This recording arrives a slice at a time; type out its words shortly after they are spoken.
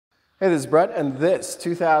Hey, this is Brett, and this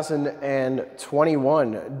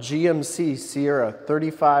 2021 GMC SIERRA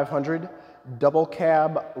 3500 double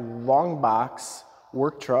cab long box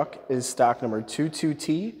work truck is stock number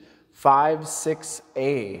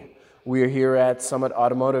 22T56A. We are here at Summit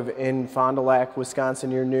Automotive in Fond du Lac, Wisconsin,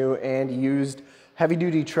 your new and used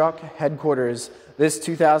heavy-duty truck headquarters. This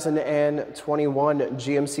 2021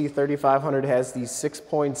 GMC 3500 has the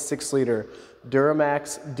 6.6-liter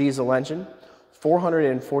Duramax diesel engine,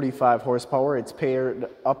 445 horsepower. It's paired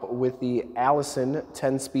up with the Allison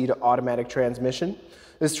 10-speed automatic transmission.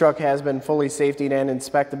 This truck has been fully safetied and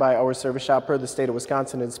inspected by our service shop per the state of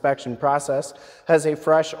Wisconsin inspection process. Has a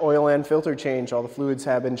fresh oil and filter change. All the fluids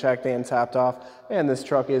have been checked and topped off, and this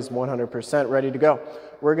truck is 100% ready to go.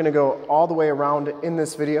 We're going to go all the way around in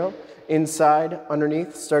this video, inside,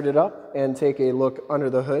 underneath, start it up, and take a look under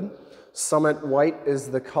the hood. Summit white is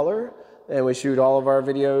the color. And we shoot all of our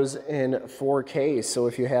videos in 4K, so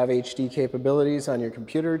if you have HD capabilities on your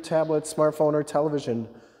computer, tablet, smartphone, or television,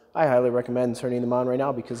 I highly recommend turning them on right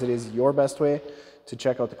now because it is your best way to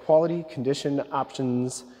check out the quality, condition,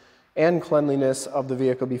 options, and cleanliness of the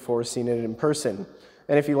vehicle before seeing it in person.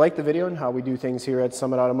 And if you like the video and how we do things here at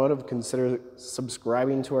Summit Automotive, consider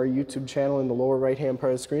subscribing to our YouTube channel in the lower right-hand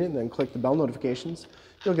part of the screen, and then click the bell notifications.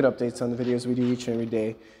 You'll get updates on the videos we do each and every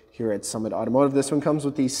day here at Summit Automotive. This one comes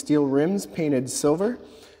with these steel rims painted silver,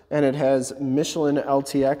 and it has Michelin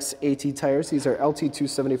L.T.H AT tires. These are LT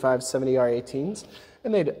 275 70R 18s,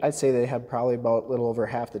 and I'd say they have probably about a little over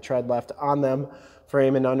half the tread left on them.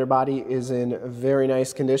 Frame and underbody is in very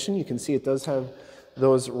nice condition. You can see it does have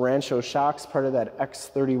those Rancho shocks, part of that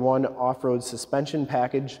X31 off-road suspension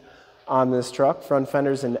package on this truck. Front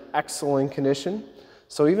fender's in excellent condition.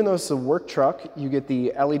 So even though it's a work truck, you get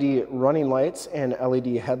the LED running lights and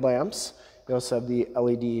LED headlamps. You also have the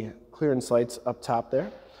LED clearance lights up top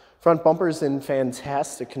there. Front bumper's in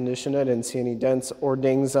fantastic condition. I didn't see any dents or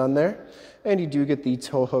dings on there. And you do get the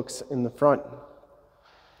tow hooks in the front.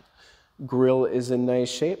 Grille is in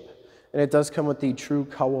nice shape. And it does come with the true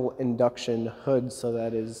Cowl induction hood, so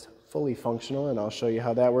that is fully functional, and I'll show you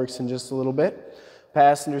how that works in just a little bit.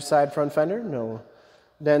 Passenger side front fender, no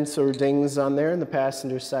dents or dings on there, and the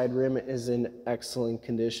passenger side rim is in excellent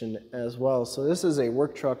condition as well. So this is a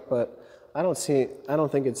work truck, but I don't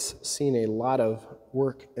think it's seen a lot of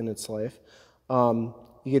work in its life. You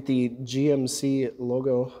get the GMC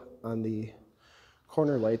logo on the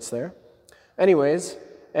corner lights there. Anyways,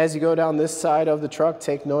 as you go down this side of the truck,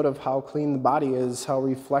 take note of how clean the body is, how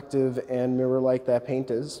reflective and mirror-like that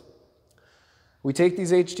paint is. We take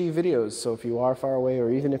these HD videos, so if you are far away or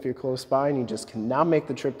even if you're close by and you just cannot make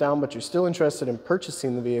the trip down, but you're still interested in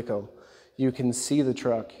purchasing the vehicle, you can see the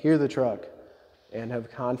truck, hear the truck, and have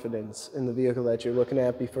confidence in the vehicle that you're looking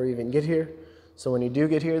at before you even get here. So when you do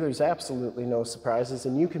get here, there's absolutely no surprises,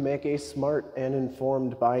 and you can make a smart and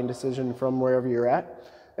informed buying decision from wherever you're at.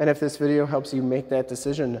 And if this video helps you make that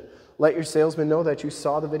decision, let your salesman know that you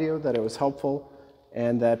saw the video, that it was helpful,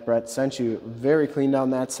 and that Brett sent you. Very clean down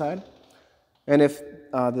that side. And if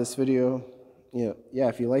this video,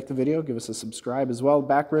 if you like the video, give us a subscribe as well.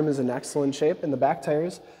 Back rim is in excellent shape, and the back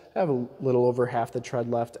tires have a little over half the tread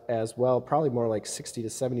left as well, probably more like 60 to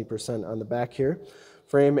 70% on the back here.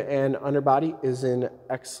 Frame and underbody is in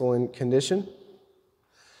excellent condition.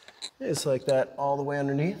 It's like that all the way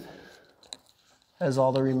underneath. Has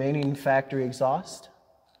all the remaining factory exhaust,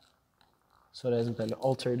 so it hasn't been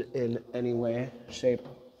altered in any way, shape,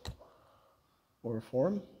 or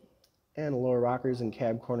form. And lower rockers and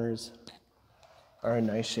cab corners are in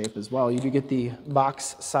nice shape as well. You do get the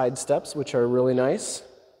box side steps, which are really nice.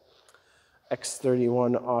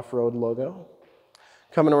 X31 off-road logo.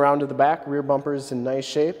 Coming around to the back, rear bumper is in nice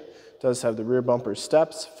shape. Does have the rear bumper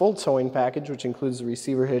steps, full towing package, which includes the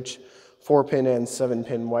receiver hitch, 4-pin and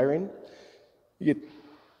 7-pin wiring. You get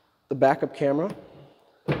the backup camera,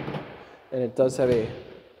 and it does have a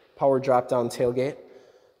power drop-down tailgate.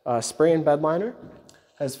 Spray and bed liner.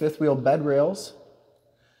 Has 5th wheel bed rails,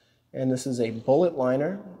 and this is a bullet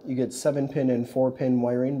liner. You get 7-pin and 4-pin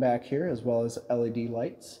wiring back here, as well as LED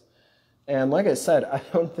lights. And like I said, I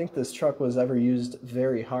don't think this truck was ever used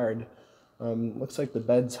very hard. Looks like the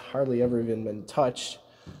bed's hardly ever even been touched,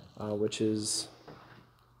 which is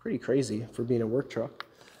pretty crazy for being a work truck.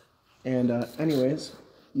 And anyways,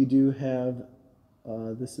 you do have,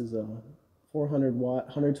 this is a 400 watt,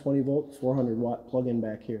 120 volt, 400 watt plug-in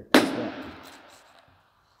back here as well.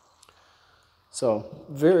 So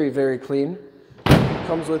very, very clean.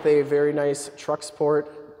 Comes with a very nice Truxport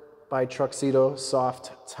by Truxedo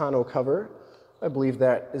soft tonneau cover. I believe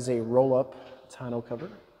that is a roll-up tonneau cover.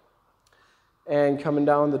 And coming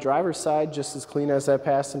down the driver's side, just as clean as that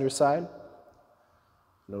passenger side.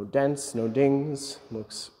 No dents, no dings.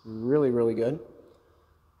 Looks really, really good.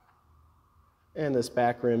 And this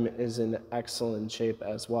back rim is in excellent shape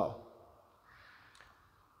as well.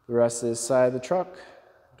 The rest of this side of the truck,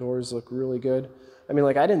 doors look really good. I mean,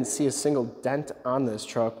 like, I didn't see a single dent on this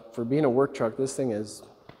truck. For being a work truck, this thing is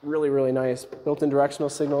really, really nice. Built-in directional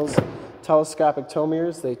signals, telescopic tow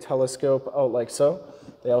mirrors. They telescope out like so.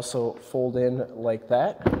 They also fold in like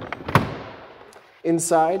that.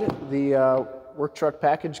 Inside, the work truck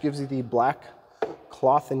package gives you the black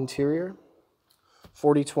cloth interior,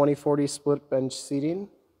 40-20-40 split bench seating.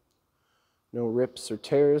 No rips or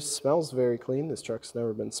tears. Smells very clean. This truck's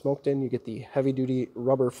never been smoked in. You get the heavy-duty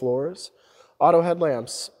rubber floors, auto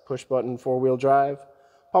headlamps, push-button four-wheel drive,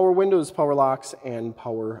 power windows, power locks, and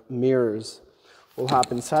power mirrors. We'll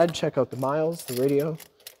hop inside, check out the miles, the radio,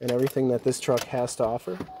 and everything that this truck has to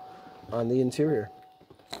offer on the interior.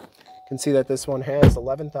 You can see that this one has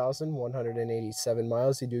 11,187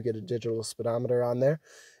 miles. You do get a digital speedometer on there.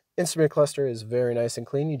 Instrument cluster is very nice and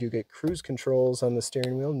clean. You do get cruise controls on the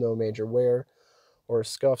steering wheel, no major wear or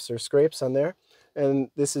scuffs or scrapes on there. And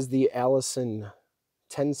this is the Allison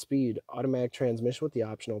 10-speed automatic transmission with the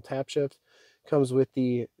optional tap shift. Comes with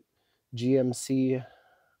the GMC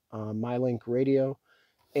MyLink radio,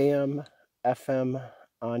 AM, FM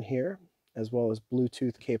on here, as well as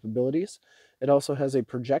Bluetooth capabilities. It also has a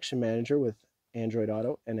projection manager with Android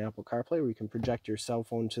Auto and Apple CarPlay, where you can project your cell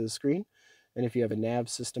phone to the screen. And if you have a nav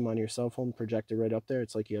system on your cell phone, project it right up there.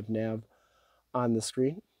 It's like you have nav on the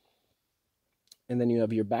screen. And then you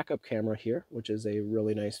have your backup camera here, which is a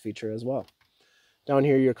really nice feature as well. Down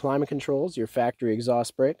here, your climate controls, your factory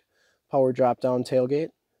exhaust brake, power drop-down tailgate,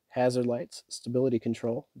 hazard lights, stability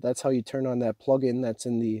control. That's how you turn on that plug-in that's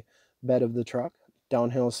in the bed of the truck.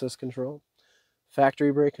 Downhill assist control,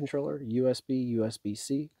 factory brake controller, USB,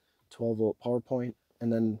 USB-C, 12-volt power point,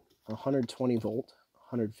 and then 120-volt,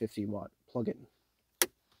 150-watt plug-in.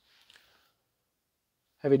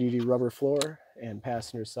 Heavy-duty rubber floor and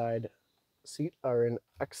passenger side seat are in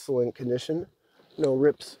excellent condition. No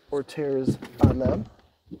rips or tears on them.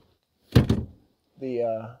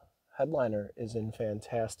 The headliner is in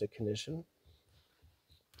fantastic condition.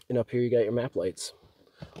 And up here you got your map lights.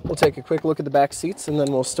 We'll take a quick look at the back seats and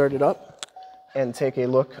then we'll start it up and take a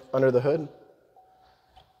look under the hood.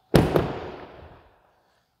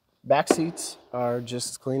 Back seats are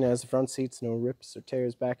just as clean as the front seats, no rips or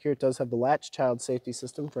tears back here. It does have the Latch child safety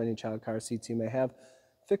system for any child car seats you may have.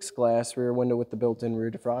 Fixed glass rear window with the built-in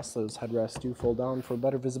rear defrost. Those headrests do fold down for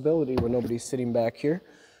better visibility when nobody's sitting back here.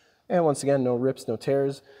 And once again, no rips, no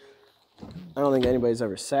tears. I don't think anybody's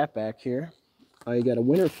ever sat back here. You got a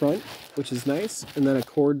winter front, which is nice, and then a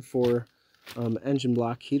cord for engine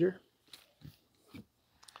block heater.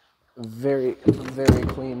 Very, very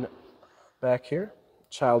clean back here.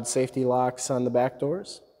 Child safety locks on the back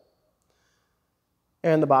doors.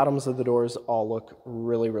 And the bottoms of the doors all look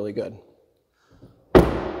really, really good.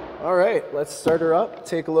 All right, let's start her up,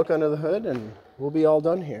 take a look under the hood, and we'll be all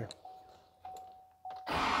done here.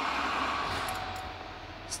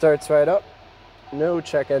 Starts right up. No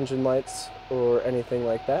check engine lights or anything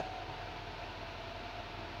like that.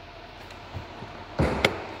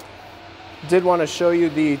 Did want to show you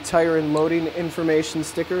the tire and loading information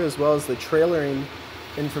sticker as well as the trailering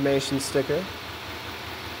information sticker.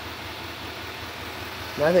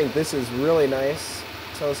 And I think this is really nice.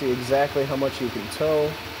 It tells you exactly how much you can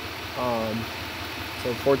tow.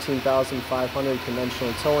 So 14,500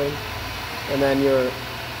 conventional towing. And then your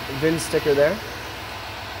VIN sticker there.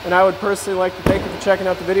 And I would personally like to thank you for checking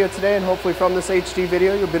out the video today, and hopefully from this HD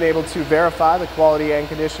video you've been able to verify the quality and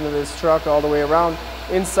condition of this truck all the way around.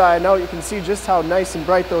 Inside and out, you can see just how nice and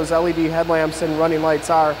bright those LED headlamps and running lights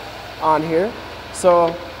are on here.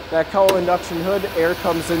 So that Cowl induction hood, air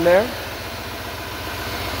comes in there,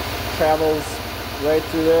 travels right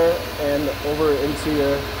through there and over into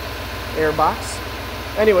your air box.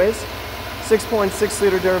 Anyways, 6.6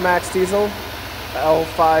 liter Duramax diesel,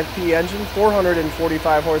 L5P engine,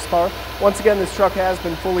 445 horsepower. Once again, this truck has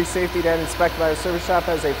been fully safetied and inspected by our service shop,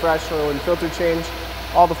 has a fresh oil and filter change.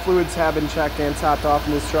 All the fluids have been checked and topped off,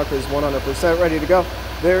 and this truck is 100% ready to go.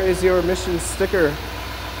 There is your emissions sticker.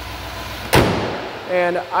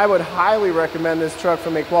 And I would highly recommend this truck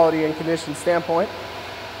from a quality and condition standpoint.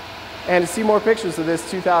 And to see more pictures of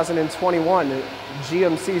this 2021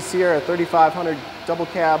 GMC Sierra 3500 double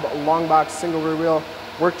cab long box single rear wheel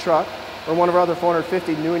work truck, or one of our other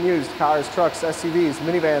 450 new and used cars, trucks, SUVs,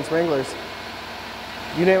 minivans, Wranglers,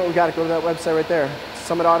 you name it, we got it. Go to that website right there,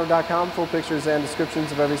 summitauto.com. Full pictures and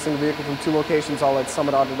descriptions of every single vehicle from 2 locations, all at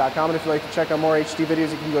summitauto.com. And if you'd like to check out more HD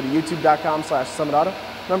videos, you can go to youtube.com/summitauto.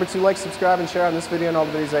 Number 2, like, subscribe, and share on this video and all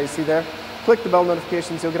the videos that you see there. Click the bell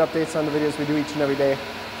notifications. You'll get updates on the videos we do each and every day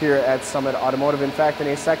here at Summit Automotive. In fact, in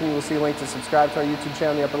a second, you will see a link to subscribe to our YouTube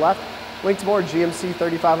channel in the upper left. Link to more GMC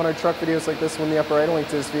 3500 truck videos like this one in the upper right. A link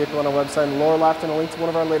to this vehicle on our website in the lower left, and a link to one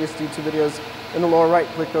of our latest YouTube videos in the lower right.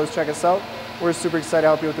 Click those, check us out. We're super excited to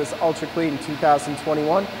help you with this ultra clean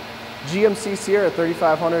 2021 GMC Sierra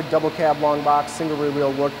 3500 double cab long box single rear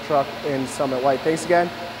wheel work truck in Summit White. Thanks again.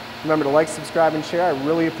 Remember to like, subscribe, and share. I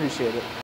really appreciate it.